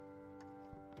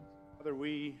Father,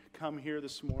 we come here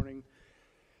this morning,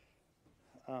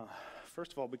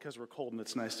 first of all, because we're cold and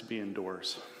it's nice to be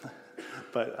indoors.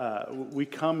 But we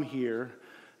come here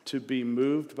to be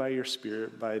moved by your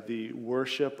Spirit, by the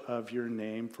worship of your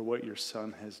name for what your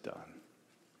Son has done.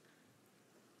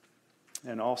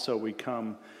 And also we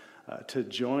come to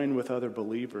join with other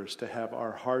believers, to have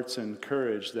our hearts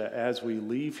encouraged that as we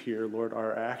leave here, Lord,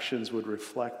 our actions would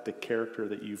reflect the character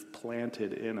that you've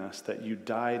planted in us, that you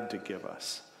died to give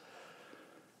us.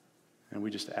 And we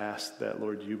just ask that,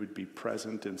 Lord, you would be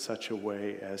present in such a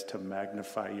way as to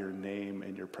magnify your name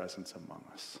and your presence among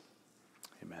us.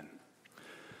 Amen.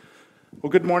 Well,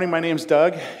 good morning. My name's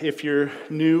Doug. If you're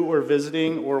new or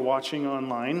visiting or watching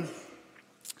online,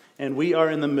 and we are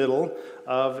in the middle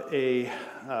of a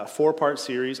four-part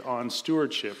series on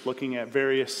stewardship, looking at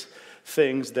various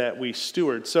things that we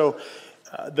steward. So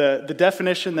the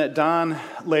definition that Don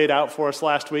laid out for us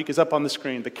last week is up on the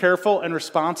screen. The careful and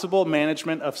responsible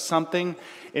management of something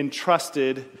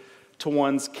entrusted to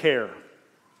one's care.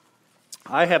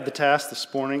 I have the task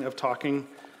this morning of talking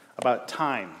about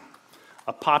time,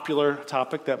 a popular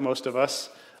topic that most of us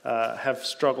have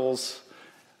struggles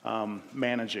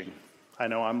managing. I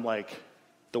know I'm like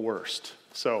the worst.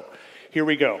 So here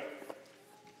we go.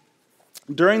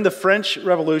 During the French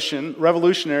Revolution,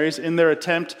 revolutionaries, in their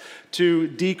attempt to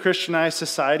de-Christianize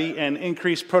society and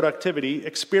increase productivity,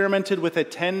 experimented with a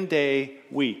 10-day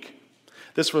week.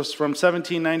 This was from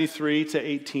 1793 to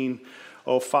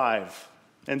 1805.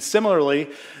 And similarly,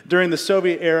 during the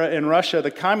Soviet era in Russia,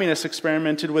 the communists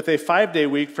experimented with a 5-day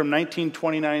week from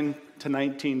 1929 to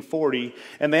 1940,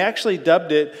 and they actually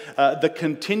dubbed it the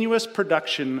continuous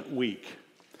production week.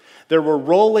 There were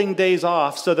rolling days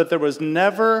off so that there was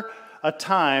never a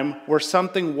time where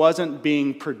something wasn't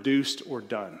being produced or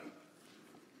done.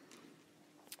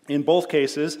 In both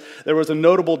cases, there was a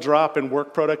notable drop in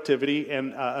work productivity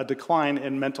and a decline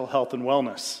in mental health and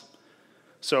wellness.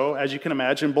 So, as you can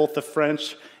imagine, both the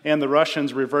French and the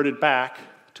Russians reverted back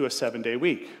to a 7-day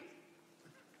week.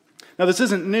 Now, this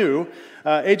isn't new.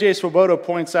 A.J. Swoboda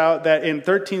points out that in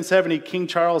 1370, King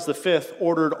Charles V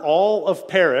ordered all of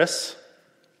Paris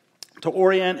to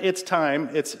orient its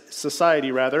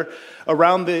society,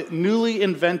 around the newly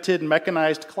invented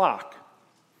mechanized clock.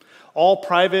 All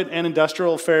private and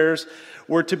industrial affairs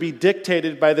were to be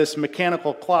dictated by this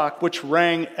mechanical clock, which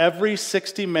rang every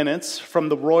 60 minutes from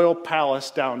the royal palace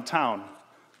downtown,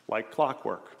 like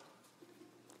clockwork.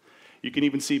 You can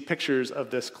even see pictures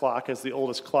of this clock as the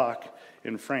oldest clock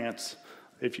in France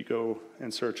if you go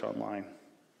and search online.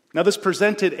 Now, this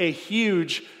presented a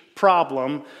huge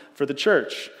problem for the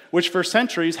church, which for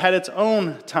centuries had its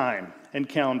own time and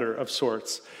calendar of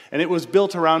sorts. And it was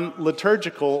built around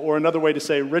liturgical, or another way to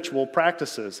say ritual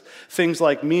practices. Things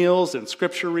like meals and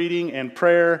scripture reading and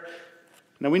prayer.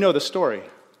 Now we know the story.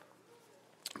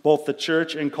 Both the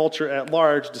church and culture at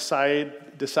large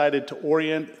decided to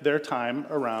orient their time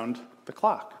around the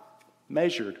clock.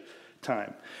 Measured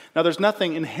time. Now there's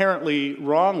nothing inherently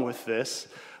wrong with this,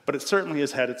 but it certainly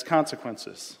has had its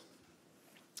consequences.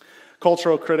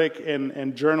 Cultural critic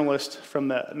and journalist from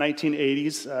the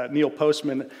 1980s, Neil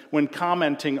Postman, when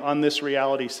commenting on this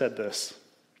reality, said this: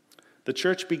 "The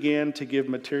church began to give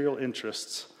material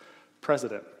interests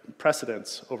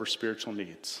precedence over spiritual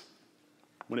needs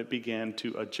when it began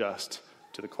to adjust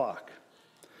to the clock."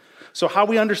 So how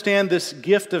we understand this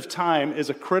gift of time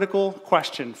is a critical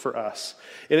question for us,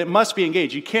 and it must be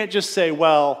engaged. You can't just say,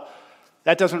 well,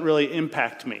 that doesn't really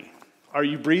impact me. Are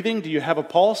you breathing? Do you have a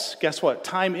pulse? Guess what?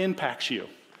 Time impacts you.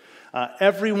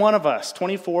 Every one of us,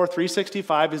 24,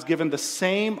 365, is given the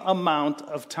same amount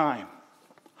of time.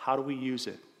 How do we use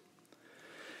it?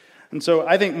 And so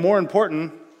I think more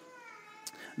important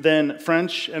than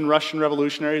French and Russian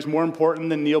revolutionaries, more important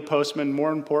than Neil Postman,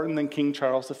 more important than King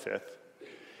Charles V,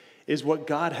 is what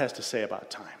God has to say about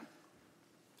time.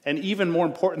 And even more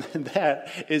important than that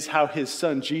is how his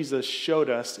son Jesus showed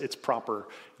us its proper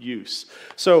use.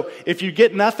 So if you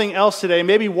get nothing else today,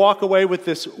 maybe walk away with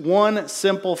this one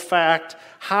simple fact: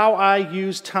 how I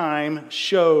use time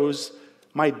shows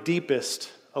my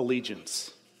deepest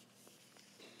allegiance.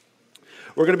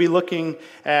 We're going to be looking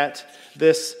at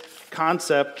this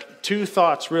concept, two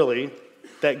thoughts really,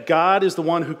 that God is the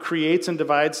one who creates and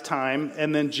divides time,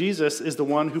 and then Jesus is the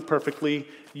one who perfectly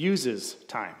uses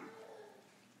time.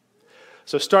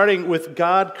 So starting with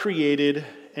God created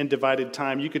and divided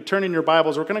time, you could turn in your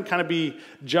Bibles. We're going to kind of be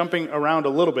jumping around a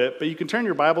little bit, but you can turn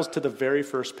your Bibles to the very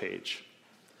first page,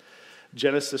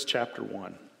 Genesis chapter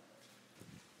 1.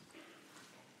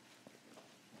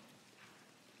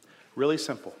 Really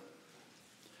simple.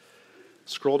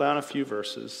 Scroll down a few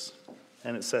verses,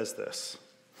 and it says this: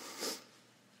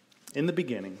 "In the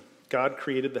beginning, God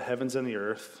created the heavens and the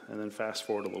earth, and then fast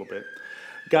forward a little bit.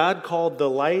 God called the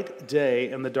light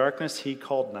day, and the darkness he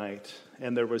called night.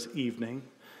 And there was evening,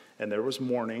 and there was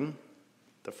morning,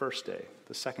 the first day,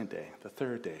 the second day, the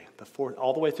third day, the fourth,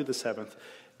 all the way through the seventh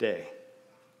day.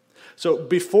 So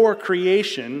before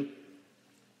creation,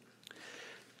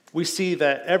 we see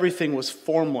that everything was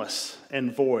formless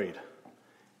and void.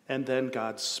 And then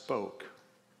God spoke.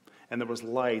 And there was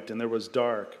light, and there was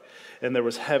dark, and there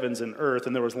was heavens and earth,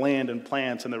 and there was land and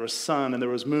plants, and there was sun, and there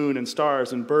was moon and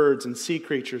stars and birds and sea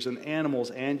creatures and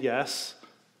animals, and yes,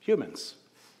 humans.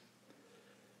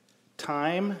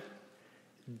 Time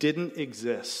didn't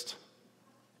exist,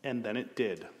 and then it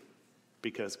did,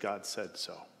 because God said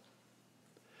so.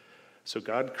 So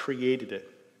God created it.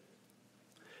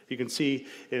 You can see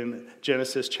in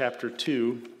Genesis chapter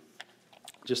 2,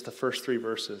 just the first 3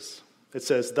 verses. It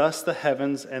says, "Thus the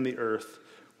heavens and the earth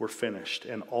were finished,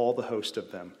 and all the host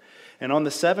of them. And on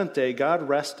the seventh day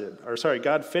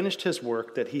God finished his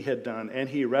work that he had done, and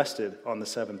he rested on the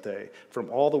seventh day from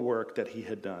all the work that he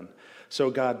had done.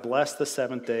 So God blessed the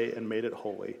seventh day and made it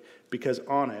holy, because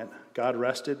on it God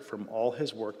rested from all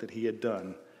his work that he had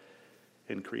done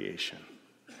in creation."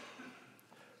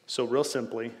 So real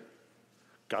simply,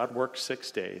 God worked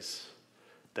 6 days,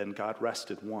 then God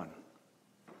rested 1.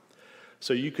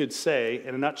 So you could say,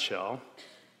 in a nutshell,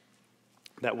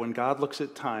 that when God looks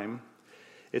at time,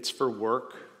 it's for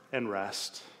work and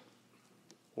rest,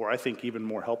 or I think even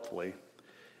more helpfully,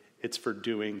 it's for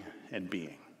doing and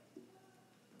being.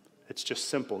 It's just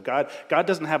simple. God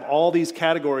doesn't have all these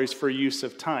categories for use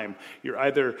of time. You're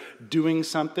either doing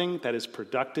something that is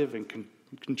productive and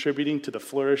contributing to the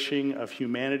flourishing of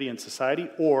humanity and society,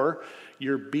 or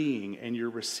you're being and you're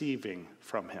receiving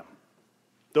from him.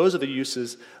 Those are the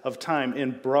uses of time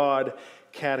in broad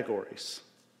categories.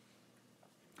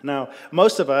 Now,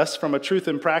 most of us, from a truth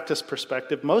and practice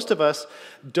perspective, most of us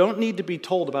don't need to be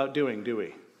told about doing, do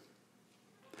we?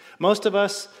 Most of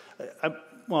us,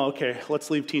 let's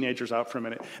leave teenagers out for a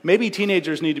minute. Maybe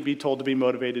teenagers need to be told to be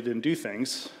motivated and do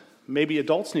things. Maybe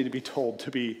adults need to be told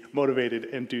to be motivated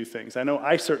and do things. I know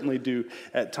I certainly do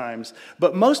at times.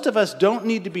 But most of us don't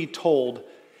need to be told,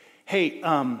 hey,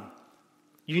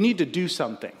 you need to do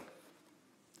something.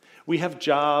 We have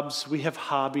jobs, we have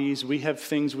hobbies, we have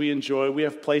things we enjoy, we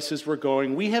have places we're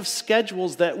going, we have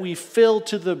schedules that we fill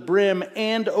to the brim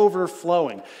and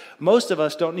overflowing. Most of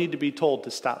us don't need to be told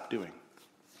to stop doing,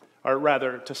 or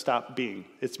rather to stop being.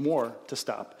 It's more to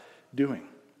stop doing.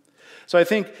 So I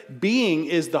think being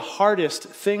is the hardest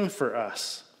thing for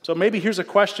us. So maybe here's a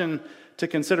question to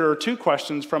consider, or 2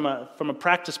 questions from a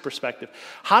practice perspective.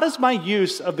 How does my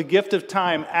use of the gift of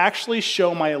time actually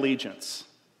show my allegiance?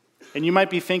 And you might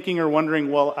be thinking or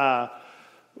wondering, well,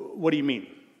 what do you mean?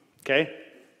 Okay?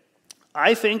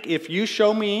 I think if you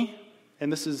show me,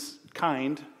 and this is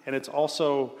kind, and it's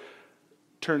also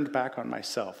turned back on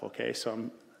myself, okay? So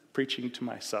I'm preaching to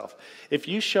myself. If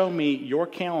you show me your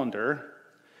calendar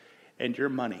and your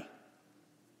money,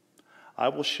 I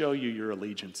will show you your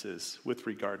allegiances with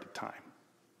regard to time.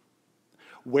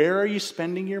 Where are you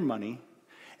spending your money,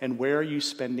 and where are you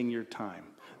spending your time?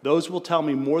 Those will tell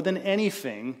me more than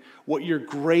anything what your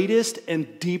greatest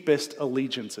and deepest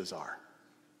allegiances are.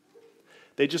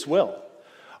 They just will.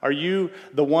 Are you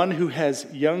the one who has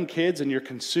young kids and you're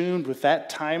consumed with that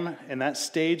time and that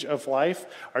stage of life?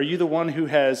 Are you the one who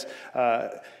has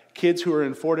kids who are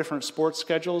in 4 different sports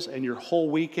schedules, and your whole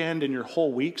weekend and your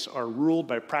whole weeks are ruled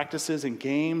by practices and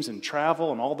games and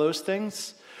travel and all those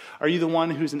things? Are you the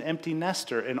one who's an empty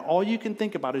nester and all you can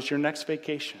think about is your next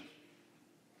vacation?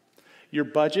 Your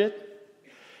budget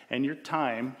and your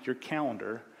time, your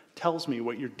calendar, tells me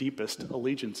what your deepest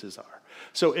allegiances are.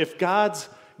 So if God's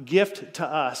gift to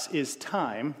us is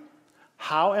time,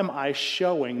 how am I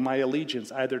showing my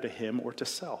allegiance either to him or to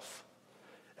self?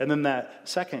 And then that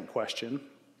second question,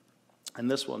 and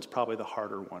this one's probably the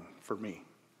harder one for me.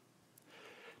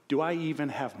 Do I even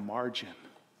have margin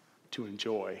to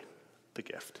enjoy the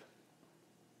gift?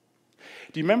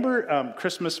 Do you remember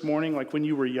Christmas morning, like when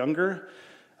you were younger?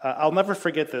 I'll never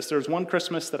forget this. There was one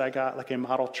Christmas that I got like a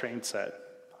model train set.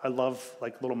 I love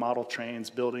like little model trains,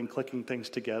 building, clicking things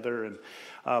together.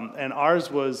 And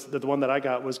ours was, the one that I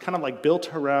got was kind of like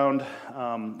built around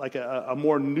like a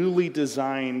more newly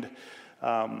designed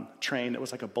train that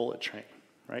was like a bullet train,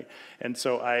 right? And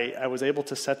so I was able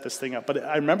to set this thing up. But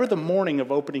I remember the morning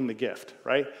of opening the gift,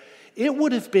 right? It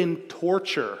would have been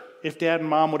torture if Dad and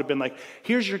Mom would have been like,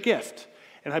 here's your gift.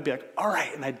 And I'd be like, all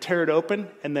right. And I'd tear it open,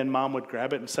 and then Mom would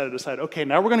grab it and set it aside. Okay,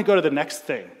 now we're going to go to the next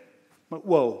thing.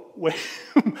 Whoa, wait,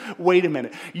 wait a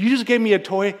minute. You just gave me a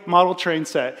toy model train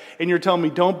set, and you're telling me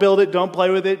don't build it, don't play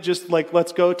with it, just like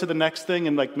let's go to the next thing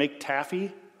and like make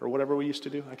taffy or whatever we used to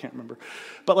do. I can't remember.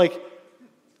 But like,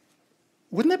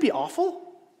 wouldn't that be awful?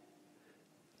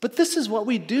 But this is what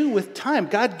we do with time.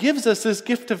 God gives us this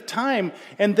gift of time,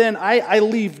 and then I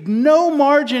leave no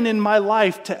margin in my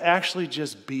life to actually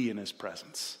just be in his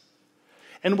presence.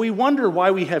 And we wonder why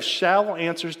we have shallow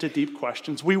answers to deep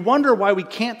questions. We wonder why we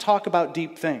can't talk about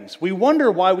deep things. We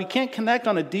wonder why we can't connect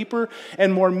on a deeper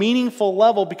and more meaningful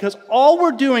level, because all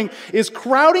we're doing is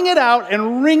crowding it out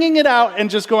and wringing it out and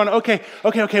just going, okay,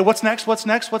 what's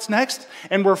next?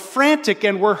 And we're frantic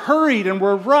and we're hurried and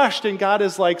we're rushed, and God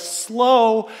is like,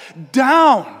 slow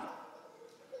down.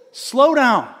 Slow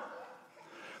down.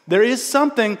 There is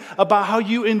something about how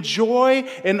you enjoy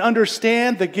and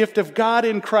understand the gift of God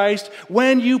in Christ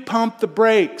when you pump the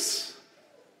brakes.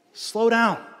 Slow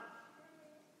down.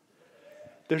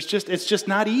 It's just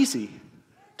not easy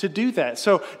to do that.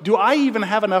 So, do I even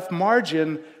have enough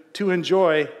margin to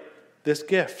enjoy this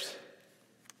gift?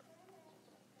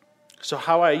 So,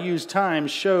 how I use time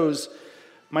shows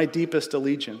my deepest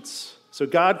allegiance. So,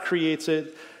 God creates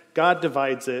it, God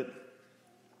divides it.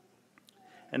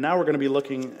 And now we're going to be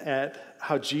looking at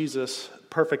how Jesus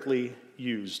perfectly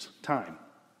used time.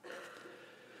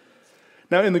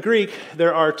 Now, in the Greek,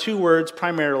 there are two words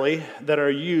primarily that are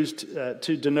used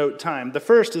to denote time. The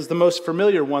first is the most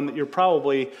familiar one that you're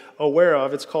probably aware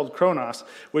of. It's called chronos,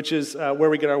 which is where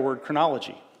we get our word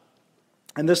chronology.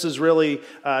 And this is really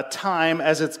time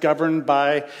as it's governed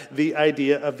by the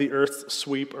idea of the earth's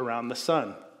sweep around the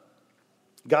sun.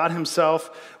 God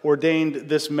himself ordained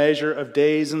this measure of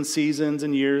days and seasons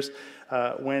and years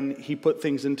when he put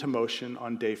things into motion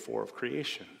on day 4 of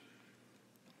creation.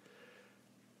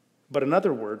 But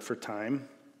another word for time,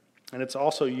 and it's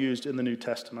also used in the New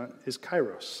Testament, is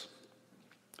kairos.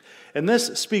 And this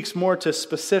speaks more to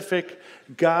specific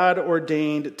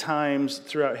God-ordained times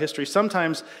throughout history.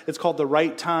 Sometimes it's called the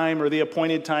right time or the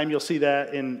appointed time. You'll see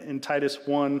that in Titus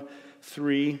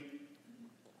 1:3.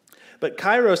 But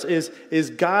kairos is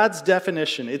God's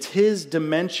definition. It's his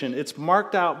dimension. It's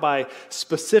marked out by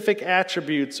specific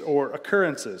attributes or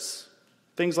occurrences.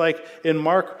 Things like in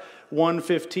Mark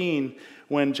 1:15,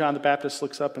 when John the Baptist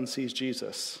looks up and sees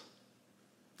Jesus.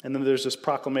 And then there's this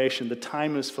proclamation, the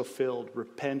time is fulfilled,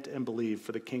 repent and believe,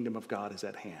 for the kingdom of God is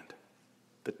at hand.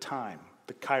 The time,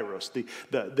 the kairos,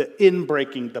 the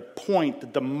inbreaking, the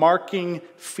point, the marking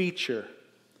feature.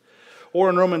 Or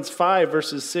in Romans 5,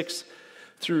 verses 6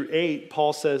 through 8,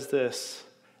 Paul says this,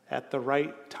 at the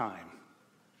right time,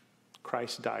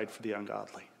 Christ died for the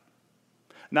ungodly.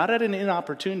 Not at an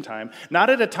inopportune time, not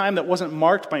at a time that wasn't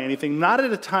marked by anything, not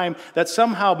at a time that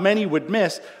somehow many would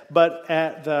miss, but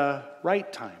at the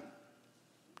right time.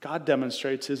 God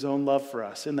demonstrates his own love for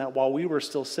us in that while we were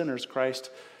still sinners,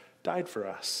 Christ died for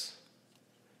us.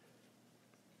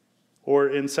 Or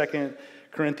in 2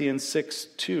 Corinthians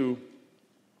 6:2,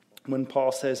 when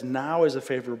Paul says, now is a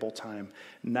favorable time.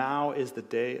 Now is the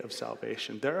day of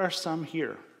salvation. There are some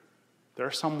here. There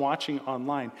are some watching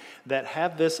online that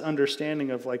have this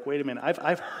understanding of like, wait a minute,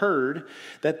 I've heard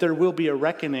that there will be a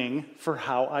reckoning for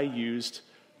how I used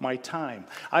my time.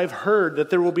 I've heard that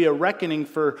there will be a reckoning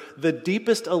for the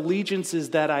deepest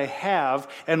allegiances that I have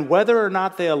and whether or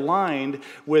not they aligned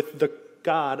with the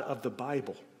God of the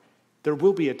Bible. There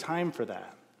will be a time for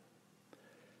that.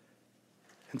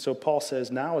 And so Paul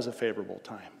says, now is a favorable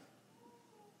time.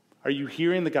 Are you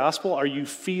hearing the gospel? Are you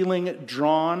feeling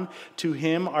drawn to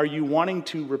him? Are you wanting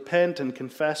to repent and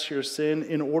confess your sin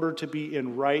in order to be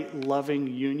in right, loving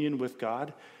union with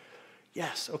God?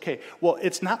 Yes, okay. Well,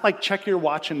 it's not like check your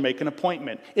watch and make an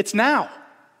appointment. It's now.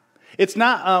 It's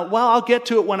not, I'll get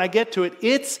to it when I get to it.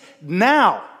 It's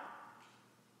now.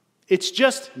 It's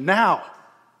just now.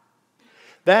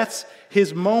 That's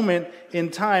his moment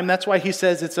in time. That's why he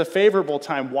says it's a favorable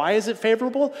time. Why is it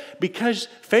favorable? Because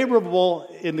favorable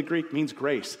in the Greek means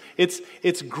grace. It's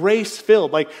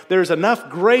grace-filled. Like there's enough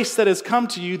grace that has come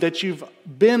to you that you've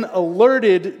been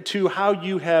alerted to how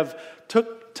you have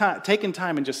taken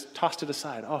time and just tossed it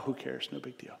aside. Oh, who cares? No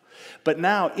big deal. But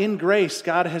now in grace,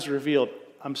 God has revealed,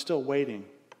 I'm still waiting.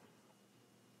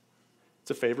 It's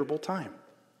a favorable time.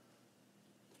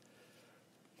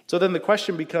 So then the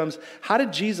question becomes, how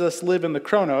did Jesus live in the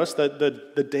chronos,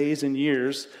 the days and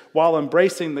years, while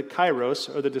embracing the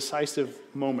kairos, or the decisive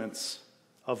moments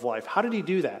of life? How did he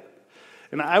do that?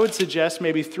 And I would suggest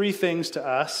maybe 3 things to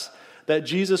us: that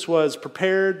Jesus was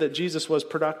prepared, that Jesus was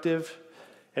productive,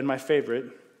 and my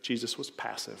favorite, Jesus was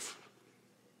passive.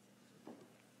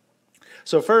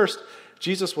 So first,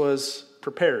 Jesus was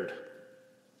prepared.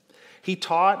 He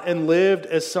taught and lived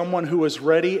as someone who was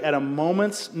ready at a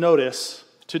moment's notice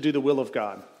to do the will of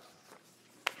God.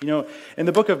 You know, in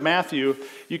the book of Matthew,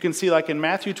 you can see like in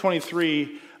Matthew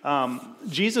 23,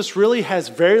 Jesus really has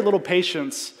very little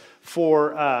patience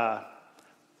for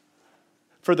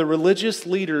the religious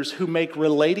leaders who make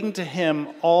relating to him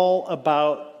all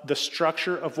about the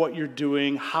structure of what you're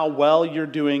doing, how well you're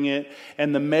doing it,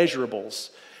 and the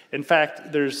measurables. In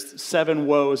fact, there's 7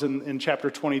 woes in chapter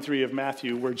 23 of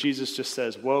Matthew where Jesus just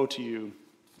says, "Woe to you,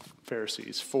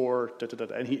 Pharisees, for da, da, da,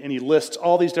 da," and he lists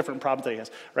all these different problems that he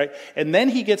has, right? And then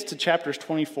he gets to chapters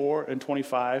 24 and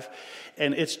 25,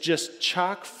 and it's just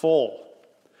chock full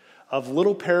of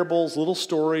little parables, little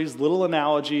stories, little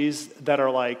analogies that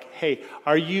are like, hey,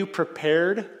 are you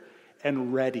prepared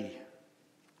and ready?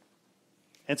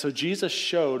 And so Jesus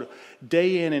showed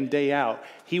day in and day out,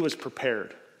 he was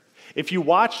prepared. If you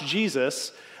watch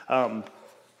Jesus,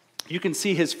 you can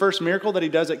see his first miracle that he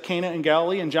does at Cana in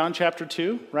Galilee in John chapter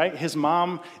 2, right? His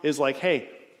mom is like, hey,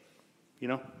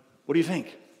 what do you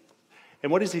think?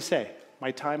 And what does he say?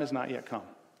 My time has not yet come.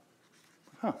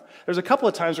 There's a couple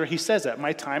of times where he says that,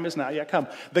 my time has not yet come.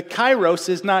 The kairos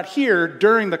is not here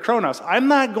during the chronos. I'm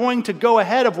not going to go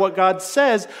ahead of what God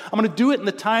says. I'm going to do it in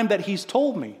the time that he's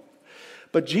told me.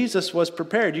 But Jesus was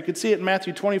prepared. You can see it in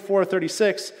Matthew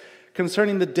 24:36,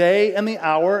 concerning the day and the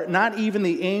hour, not even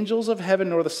the angels of heaven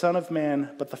nor the Son of Man,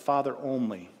 but the Father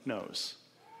only knows.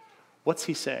 What's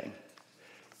he saying?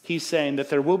 He's saying that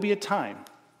there will be a time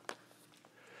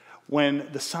when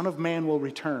the Son of Man will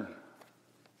return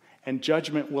and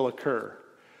judgment will occur,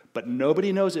 but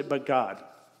nobody knows it but God.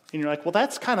 And you're like, well,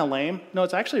 that's kind of lame. No,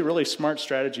 it's actually a really smart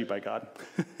strategy by God.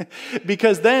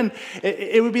 Because then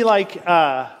it would be like,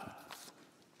 I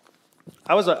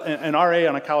was an RA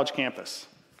on a college campus,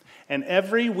 and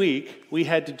every week we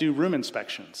had to do room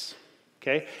inspections,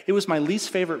 okay? It was my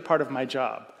least favorite part of my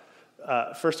job.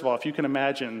 First of all, if you can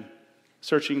imagine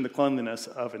searching the cleanliness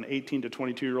of an 18 to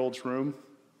 22-year-old's room,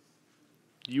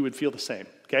 you would feel the same,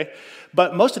 okay?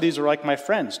 But most of these are like my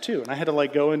friends too, and I had to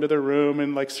like go into their room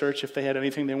and like search if they had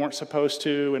anything they weren't supposed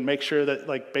to and make sure that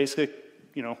like basic,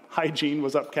 hygiene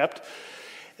was upkept.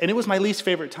 And it was my least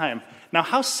favorite time. Now,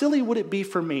 how silly would it be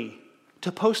for me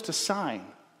to post a sign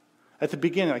at the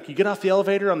beginning? Like you get off the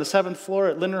elevator on the 7th floor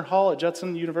at Linder Hall at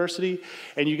Judson University,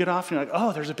 and you get off and you're like,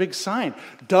 oh, there's a big sign.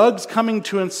 Doug's coming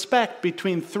to inspect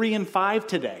between 3 and 5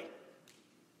 today.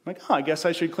 I'm like, oh, I guess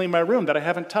I should clean my room that I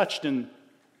haven't touched in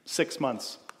 6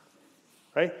 months,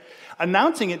 right?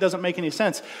 Announcing it doesn't make any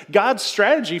sense. God's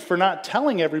strategy for not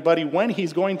telling everybody when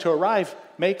he's going to arrive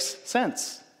makes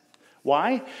sense.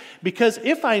 Why? Because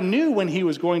if I knew when he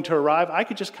was going to arrive, I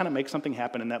could just kind of make something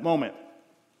happen in that moment.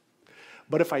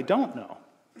 But if I don't know,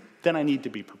 then I need to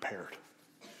be prepared.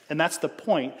 And that's the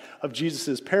point of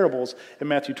Jesus' parables in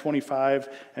Matthew 25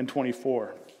 and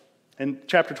 24. In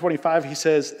chapter 25, he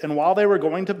says, and while they were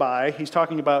going to buy, he's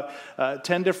talking about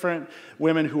 10 different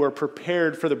women who are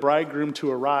prepared for the bridegroom to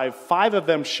arrive. 5 of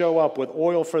them show up with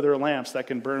oil for their lamps that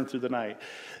can burn through the night.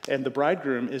 And the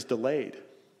bridegroom is delayed.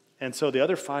 And so the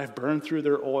other 5 burn through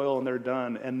their oil and they're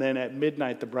done. And then at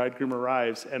midnight, the bridegroom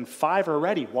arrives. And 5 are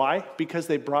ready. Why? Because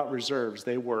they brought reserves.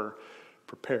 They were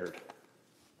prepared.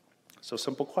 So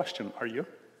simple question, are you?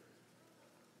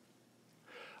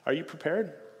 Are you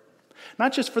prepared?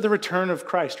 Not just for the return of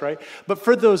Christ, right? But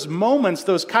for those moments,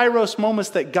 those kairos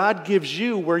moments that God gives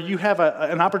you where you have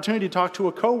an opportunity to talk to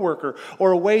a coworker,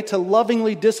 or a way to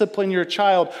lovingly discipline your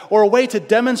child, or a way to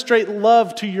demonstrate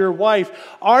love to your wife.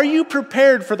 Are you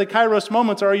prepared for the kairos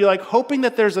moments, or are you like hoping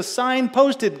that there's a sign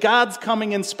posted, God's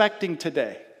coming inspecting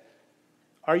today?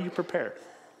 Are you prepared?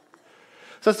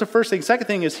 So that's the first thing. Second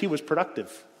thing is he was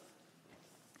productive.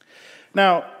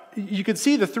 Now, you can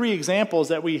see the 3 examples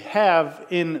that we have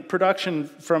in production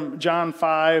from John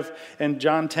 5 and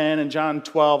John 10 and John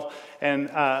 12. And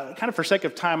kind of for sake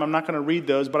of time, I'm not going to read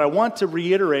those, but I want to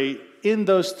reiterate in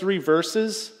those 3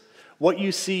 verses, what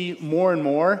you see more and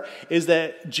more is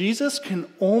that Jesus can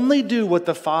only do what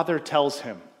the Father tells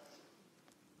him.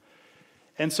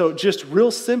 And so just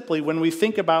real simply, when we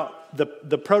think about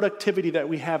the productivity that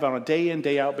we have on a day in,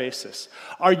 day out basis,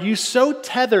 are you so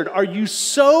tethered, are you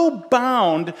so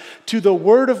bound to the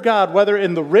Word of God, whether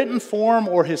in the written form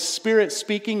or His Spirit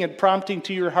speaking and prompting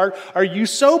to your heart, are you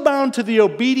so bound to the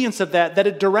obedience of that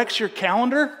it directs your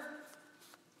calendar?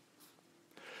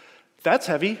 That's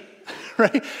heavy,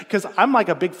 right? Because I'm like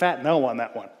a big fat no on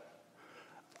that one,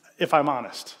 if I'm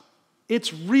honest.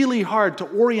 It's really hard to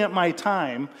orient my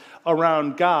time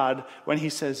around God when He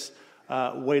says,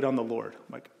 wait on the Lord.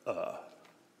 I'm like,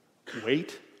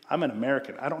 wait? I'm an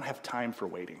American. I don't have time for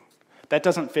waiting. That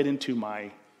doesn't fit into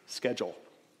my schedule.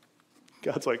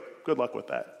 God's like, good luck with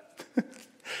that.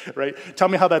 Right? Tell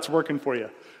me how that's working for you.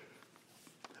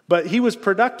 But he was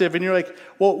productive, and you're like,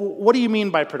 well, what do you mean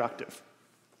by productive?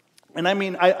 And I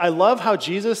mean, I love how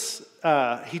Jesus,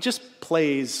 he just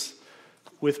plays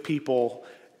with people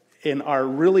in our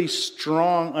really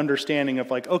strong understanding of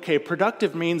like, okay,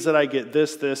 productive means that I get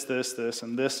this,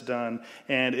 and this done.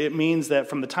 And it means that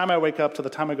from the time I wake up to the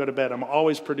time I go to bed, I'm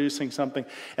always producing something.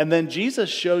 And then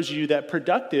Jesus shows you that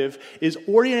productive is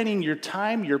orienting your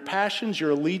time, your passions,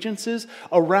 your allegiances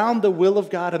around the will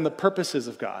of God and the purposes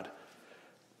of God.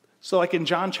 So like in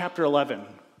John chapter 11,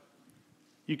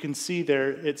 you can see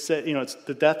there, it said, it's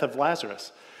the death of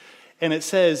Lazarus. And it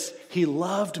says, he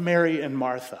loved Mary and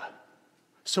Martha.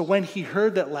 So when he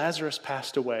heard that Lazarus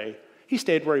passed away, he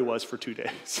stayed where he was for 2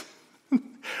 days.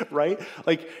 Right?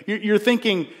 Like you're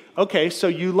thinking, okay, so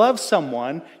you love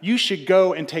someone, you should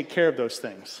go and take care of those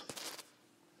things.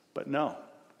 But no.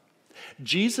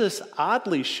 Jesus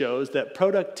oddly shows that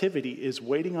productivity is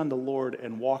waiting on the Lord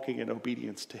and walking in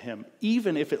obedience to him,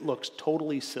 even if it looks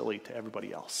totally silly to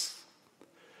everybody else.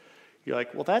 You're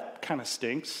like, well, that kind of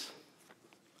stinks.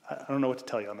 I don't know what to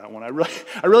tell you on that one.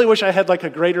 I really wish I had like a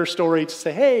greater story to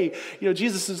say, hey,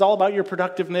 Jesus is all about your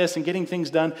productiveness and getting things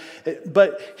done.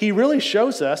 But he really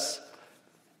shows us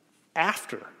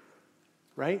after,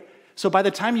 right? So by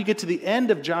the time you get to the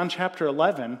end of John chapter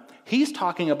 11, he's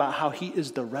talking about how he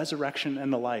is the resurrection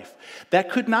and the life. That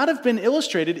could not have been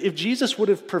illustrated if Jesus would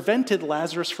have prevented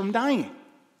Lazarus from dying.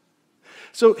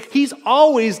 So he's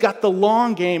always got the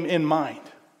long game in mind.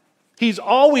 He's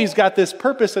always got this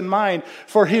purpose in mind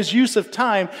for his use of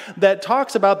time that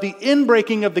talks about the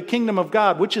inbreaking of the kingdom of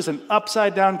God, which is an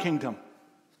upside-down kingdom.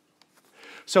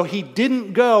 So he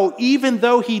didn't go, even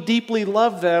though he deeply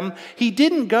loved them, he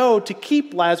didn't go to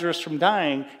keep Lazarus from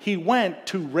dying. He went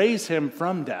to raise him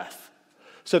from death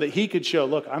so that he could show,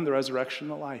 look, I'm the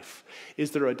resurrection and the life. Is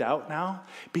there a doubt now?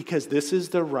 Because this is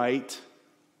the right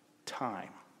time.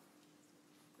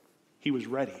 He was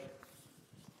ready.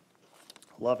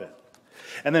 Love it.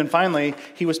 And then finally,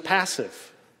 he was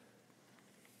passive.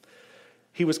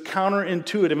 He was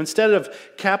counterintuitive. Instead of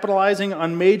capitalizing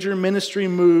on major ministry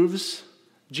moves,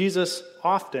 Jesus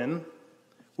often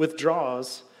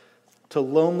withdraws to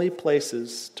lonely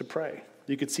places to pray.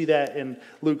 You could see that in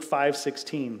Luke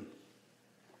 5:16. And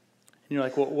you're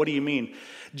like, well, what do you mean?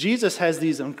 Jesus has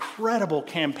these incredible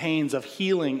campaigns of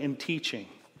healing and teaching.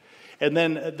 And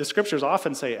then the scriptures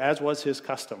often say, as was his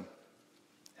custom.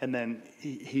 And then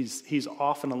he's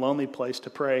off in a lonely place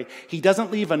to pray. He doesn't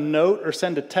leave a note or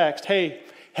send a text, hey,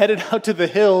 headed out to the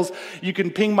hills, you can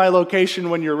ping my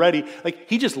location when you're ready. Like,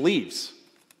 he just leaves.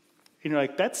 And you're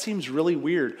like, that seems really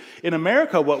weird. In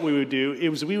America, what we would do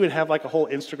is we would have like a whole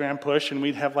Instagram push, and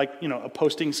we'd have like, a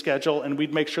posting schedule, and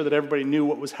we'd make sure that everybody knew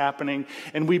what was happening,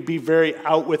 and we'd be very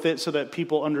out with it so that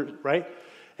people right?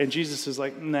 And Jesus is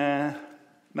like, nah,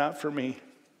 not for me.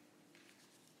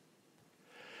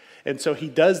 And so he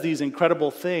does these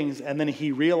incredible things, and then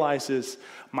he realizes,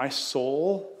 my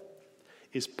soul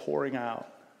is pouring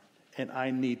out, and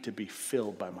I need to be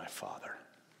filled by my Father.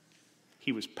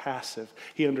 He was passive.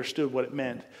 He understood what it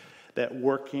meant that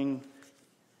working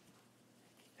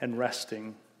and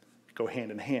resting go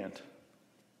hand in hand.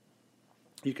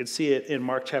 You can see it in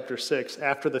Mark chapter 6.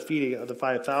 After the feeding of the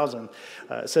 5,000,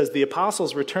 it says, the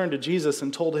apostles returned to Jesus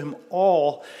and told him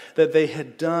all that they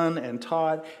had done and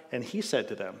taught, and he said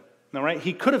to them, now, right,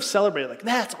 he could have celebrated, like,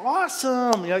 that's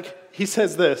awesome. He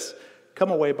says this,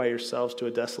 come away by yourselves to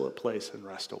a desolate place and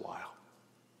rest a while.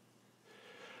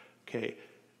 Okay,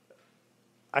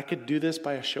 I could do this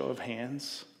by a show of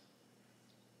hands.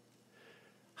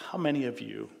 How many of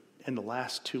you in the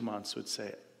last 2 months would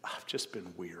say, I've just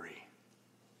been weary?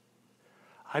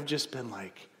 I've just been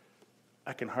like,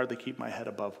 I can hardly keep my head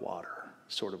above water,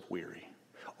 sort of weary.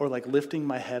 Or like lifting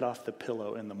my head off the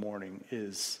pillow in the morning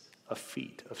is a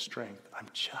feat of strength. I'm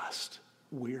just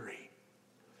weary.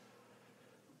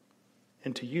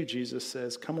 And to you, Jesus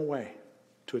says, come away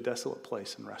to a desolate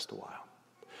place and rest a while.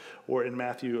 Or in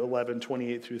Matthew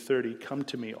 11:28-30, come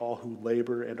to me, all who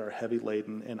labor and are heavy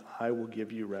laden, and I will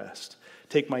give you rest.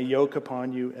 Take my yoke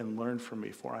upon you and learn from me,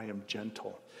 for I am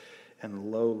gentle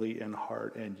and lowly in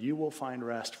heart, and you will find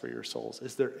rest for your souls.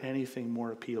 Is there anything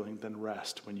more appealing than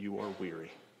rest when you are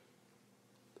weary?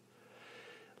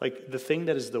 Like, the thing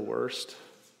that is the worst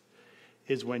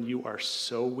is when you are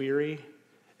so weary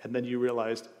and then you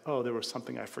realize, oh, there was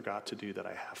something I forgot to do that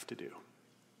I have to do.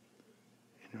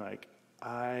 And you're like,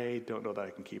 I don't know that I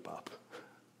can keep up.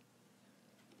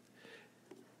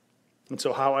 And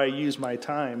so how I use my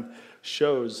time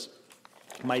shows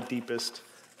my deepest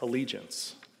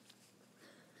allegiance.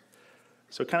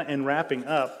 So kind of in wrapping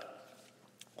up,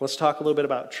 Let's talk a little bit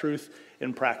about truth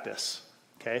in practice.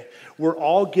 Okay? We're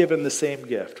all given the same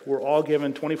gift. We're all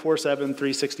given 24/7,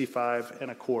 365, and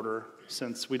a quarter,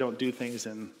 since we don't do things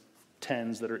in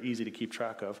tens that are easy to keep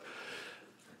track of.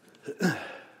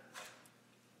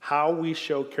 How we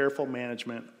show careful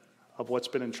management of what's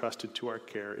been entrusted to our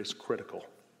care is critical.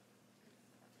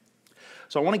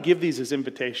 So I want to give these as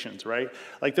invitations, right?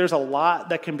 Like there's a lot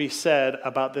that can be said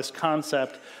about this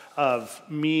concept of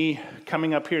me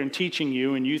coming up here and teaching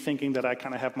you and you thinking that I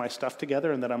kind of have my stuff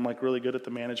together and that I'm like really good at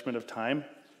the management of time.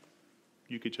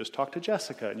 You could just talk to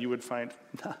Jessica and you would find,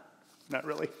 nah, not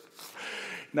really.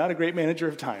 Not a great manager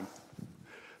of time.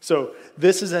 So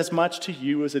this is as much to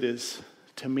you as it is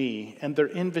to me. And they're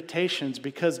invitations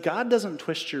because God doesn't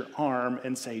twist your arm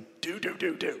and say, do.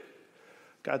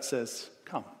 God says,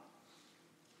 come.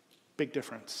 Big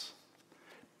difference.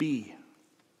 Be.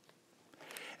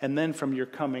 And then from your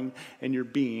coming and your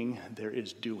being, there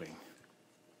is doing.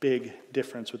 Big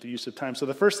difference with the use of time. So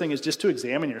the first thing is just to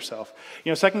examine yourself.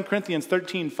 2 Corinthians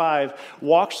 13:5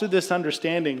 walks through this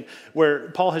understanding where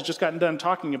Paul has just gotten done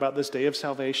talking about this day of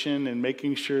salvation and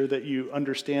making sure that you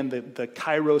understand the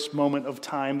kairos moment of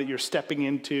time that you're stepping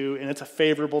into, and it's a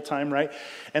favorable time, right?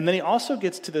 And then he also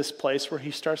gets to this place where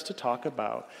he starts to talk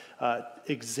about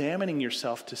examining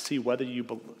yourself to see whether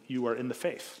you are in the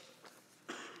faith.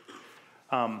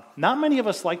 Not many of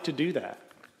us like to do that.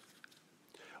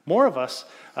 More of us,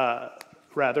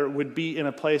 rather, would be in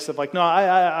a place of like, no,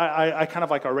 I kind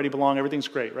of like already belong, everything's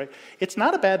great, right? It's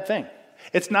not a bad thing.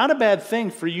 It's not a bad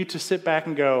thing for you to sit back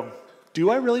and go,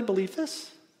 do I really believe this?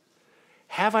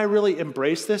 Have I really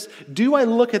embraced this? Do I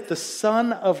look at the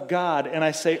Son of God and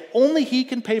I say, only He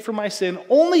can pay for my sin,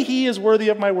 only He is worthy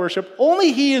of my worship,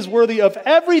 only He is worthy of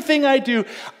everything I do.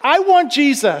 I want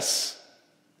Jesus.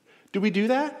 Do we do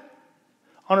that?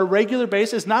 On a regular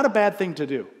basis? Not a bad thing to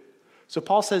do. So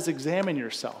Paul says, examine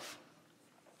yourself.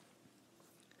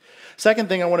 Second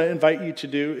thing I want to invite you to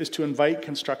do is to invite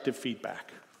constructive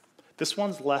feedback. This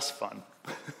one's less fun.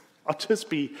 I'll just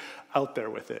be out there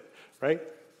with it, right?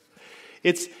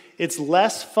 It's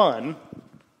less fun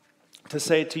to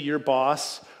say to your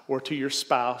boss or to your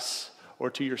spouse or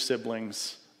to your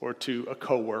siblings or to a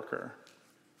coworker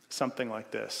something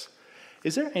like this.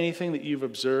 Is there anything that you've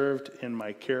observed in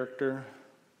my character,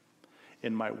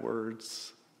 in my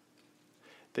words,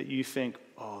 that you think,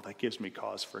 oh, that gives me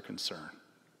cause for concern?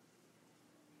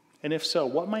 And if so,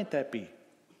 what might that be?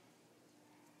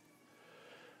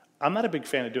 I'm not a big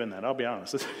fan of doing that, I'll be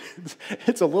honest.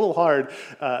 It's a little hard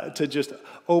to just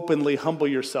openly humble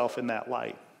yourself in that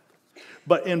light.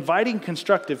 But inviting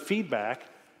constructive feedback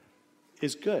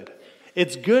is good.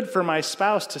 It's good for my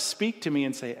spouse to speak to me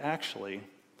and say, actually,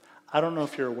 I don't know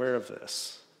if you're aware of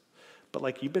this, but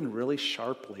like you've been really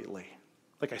sharp lately.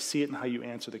 Like I see it in how you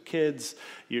answer the kids.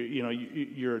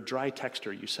 You're a dry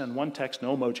texter. You send one text,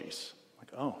 no emojis.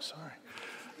 Like, oh,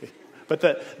 sorry.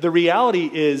 But the reality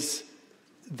is,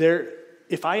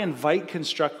 if I invite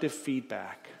constructive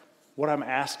feedback, what I'm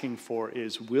asking for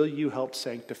is, will you help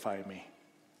sanctify me?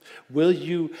 Will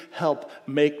you help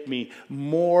make me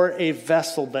more a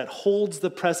vessel that holds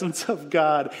the presence of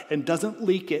God and doesn't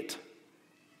leak it?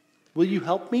 Will you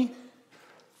help me?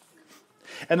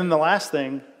 And then the last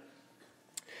thing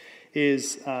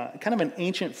is kind of an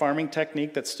ancient farming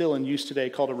technique that's still in use today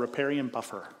called a riparian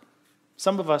buffer.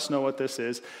 Some of us know what this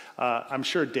is. I'm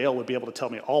sure Dale would be able to tell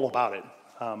me all about it.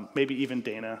 Maybe even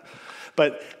Dana.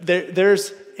 But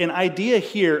there's an idea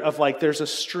here of like there's a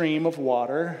stream of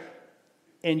water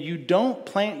and you don't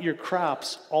plant your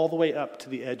crops all the way up to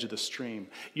the edge of the stream.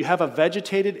 You have a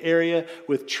vegetated area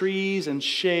with trees and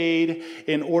shade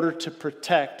in order to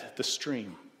protect the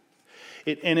stream.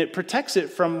 It protects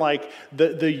it from like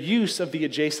the use of the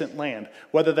adjacent land,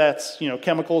 whether that's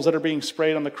chemicals that are being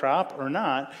sprayed on the crop or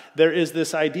not. There is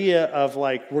this idea of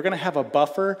like we're going to have a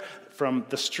buffer from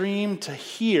the stream to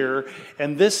here,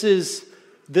 and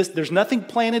there's nothing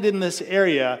planted in this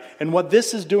area, and what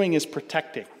this is doing is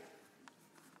protecting.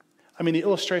 I mean, the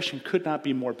illustration could not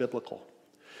be more biblical.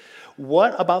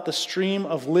 What about the stream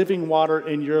of living water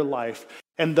in your life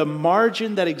and the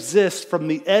margin that exists from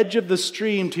the edge of the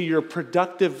stream to your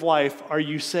productive life? Are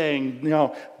you saying,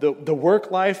 the work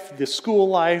life, the school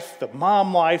life, the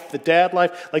mom life, the dad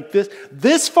life, like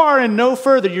this far and no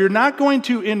further, you're not going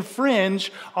to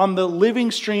infringe on the living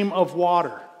stream of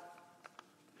water?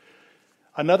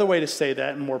 Another way to say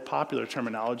that in more popular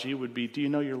terminology would be, do you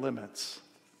know your limits?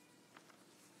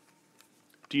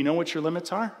 Do you know what your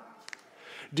limits are?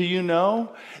 Do you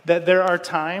know that there are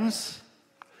times,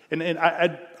 and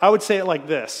I would say it like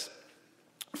this.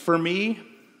 For me,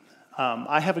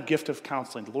 I have a gift of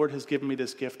counseling. The Lord has given me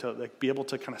this gift to be able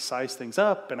to kind of size things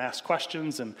up and ask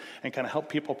questions and kind of help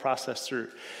people process through.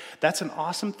 That's an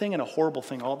awesome thing and a horrible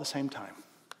thing all at the same time.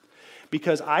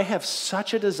 Because I have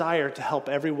such a desire to help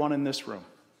everyone in this room.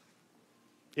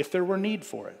 If there were need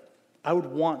for it, I would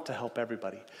want to help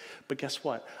everybody. But guess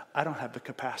what? I don't have the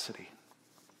capacity.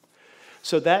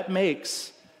 So that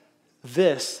makes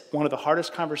this one of the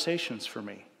hardest conversations for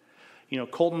me.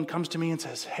 Colton comes to me and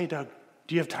says, "Hey, Doug,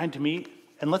 do you have time to meet?"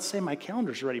 And let's say my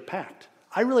calendar's already packed.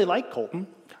 I really like Colton,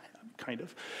 kind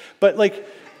of. But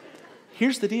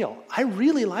here's the deal. I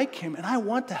really like him and I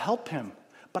want to help him.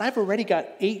 But I've already got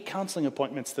 8 counseling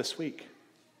appointments this week.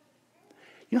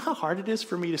 You know how hard it is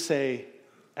for me to say,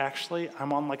 actually,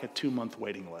 I'm on a 2-month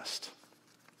waiting list.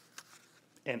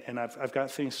 And I've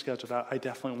got things scheduled out. I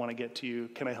definitely want to get to you.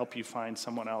 Can I help you find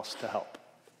someone else to help?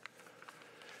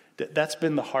 That's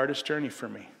been the hardest journey for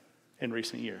me in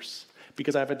recent years.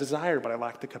 Because I have a desire, but I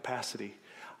lack the capacity.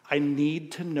 I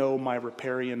need to know my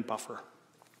riparian buffer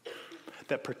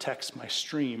that protects my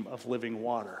stream of living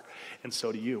water. And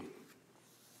so do you.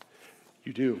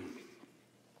 You do.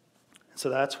 So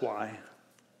that's why,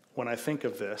 when I think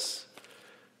of this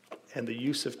and the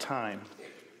use of time,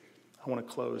 I want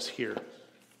to close here.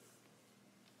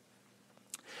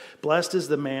 Blessed is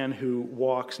the man who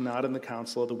walks not in the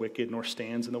counsel of the wicked, nor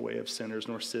stands in the way of sinners,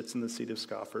 nor sits in the seat of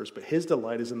scoffers, but his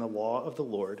delight is in the law of the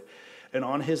Lord, and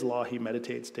on his law he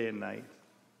meditates day and night.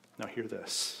 Now hear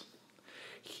this.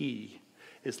 He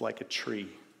is like a tree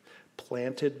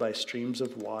planted by streams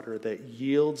of water that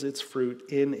yields its fruit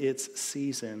in its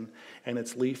season, and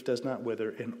its leaf does not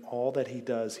wither. In all that he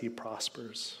does, he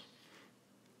prospers.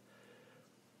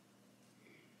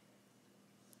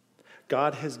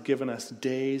 God has given us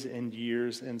days and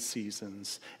years and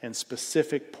seasons and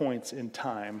specific points in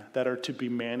time that are to be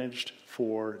managed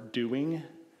for doing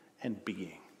and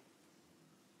being.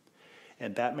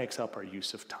 And that makes up our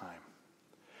use of time.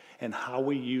 And how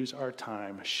we use our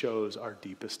time shows our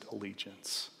deepest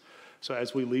allegiance. So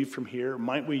as we leave from here,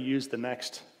 might we use the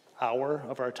next hour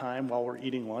of our time while we're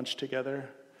eating lunch together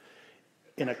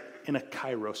in a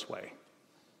kairos way?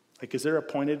 Is there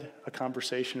a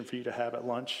conversation for you to have at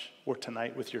lunch or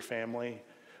tonight with your family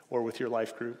or with your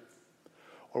life group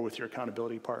or with your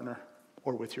accountability partner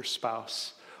or with your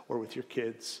spouse or with your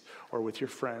kids or with your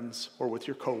friends or with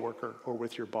your coworker or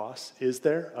with your boss? Is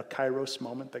there a kairos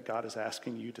moment that God is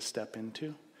asking you to step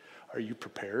into? Are you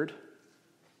prepared?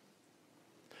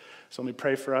 So let me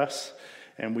pray for us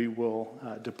and we will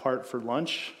depart for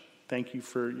lunch. Thank you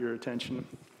for your attention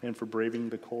and for braving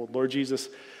the cold. Lord Jesus,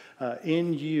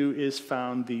 in you is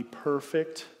found the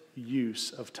perfect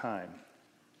use of time.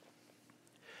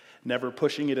 Never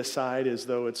pushing it aside as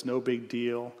though it's no big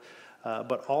deal,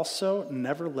 but also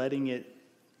never letting it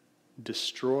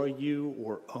destroy you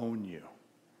or own you.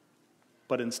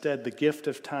 But instead, the gift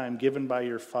of time given by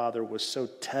your Father was so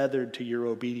tethered to your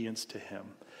obedience to him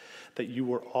that you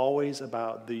were always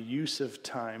about the use of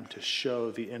time to show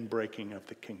the inbreaking of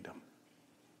the kingdom.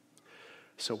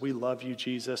 So we love you,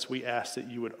 Jesus. We ask that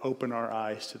you would open our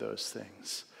eyes to those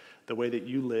things, the way that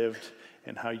you lived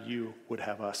and how you would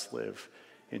have us live.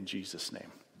 In Jesus'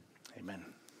 name, amen.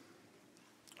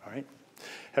 All right.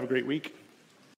 Have a great week.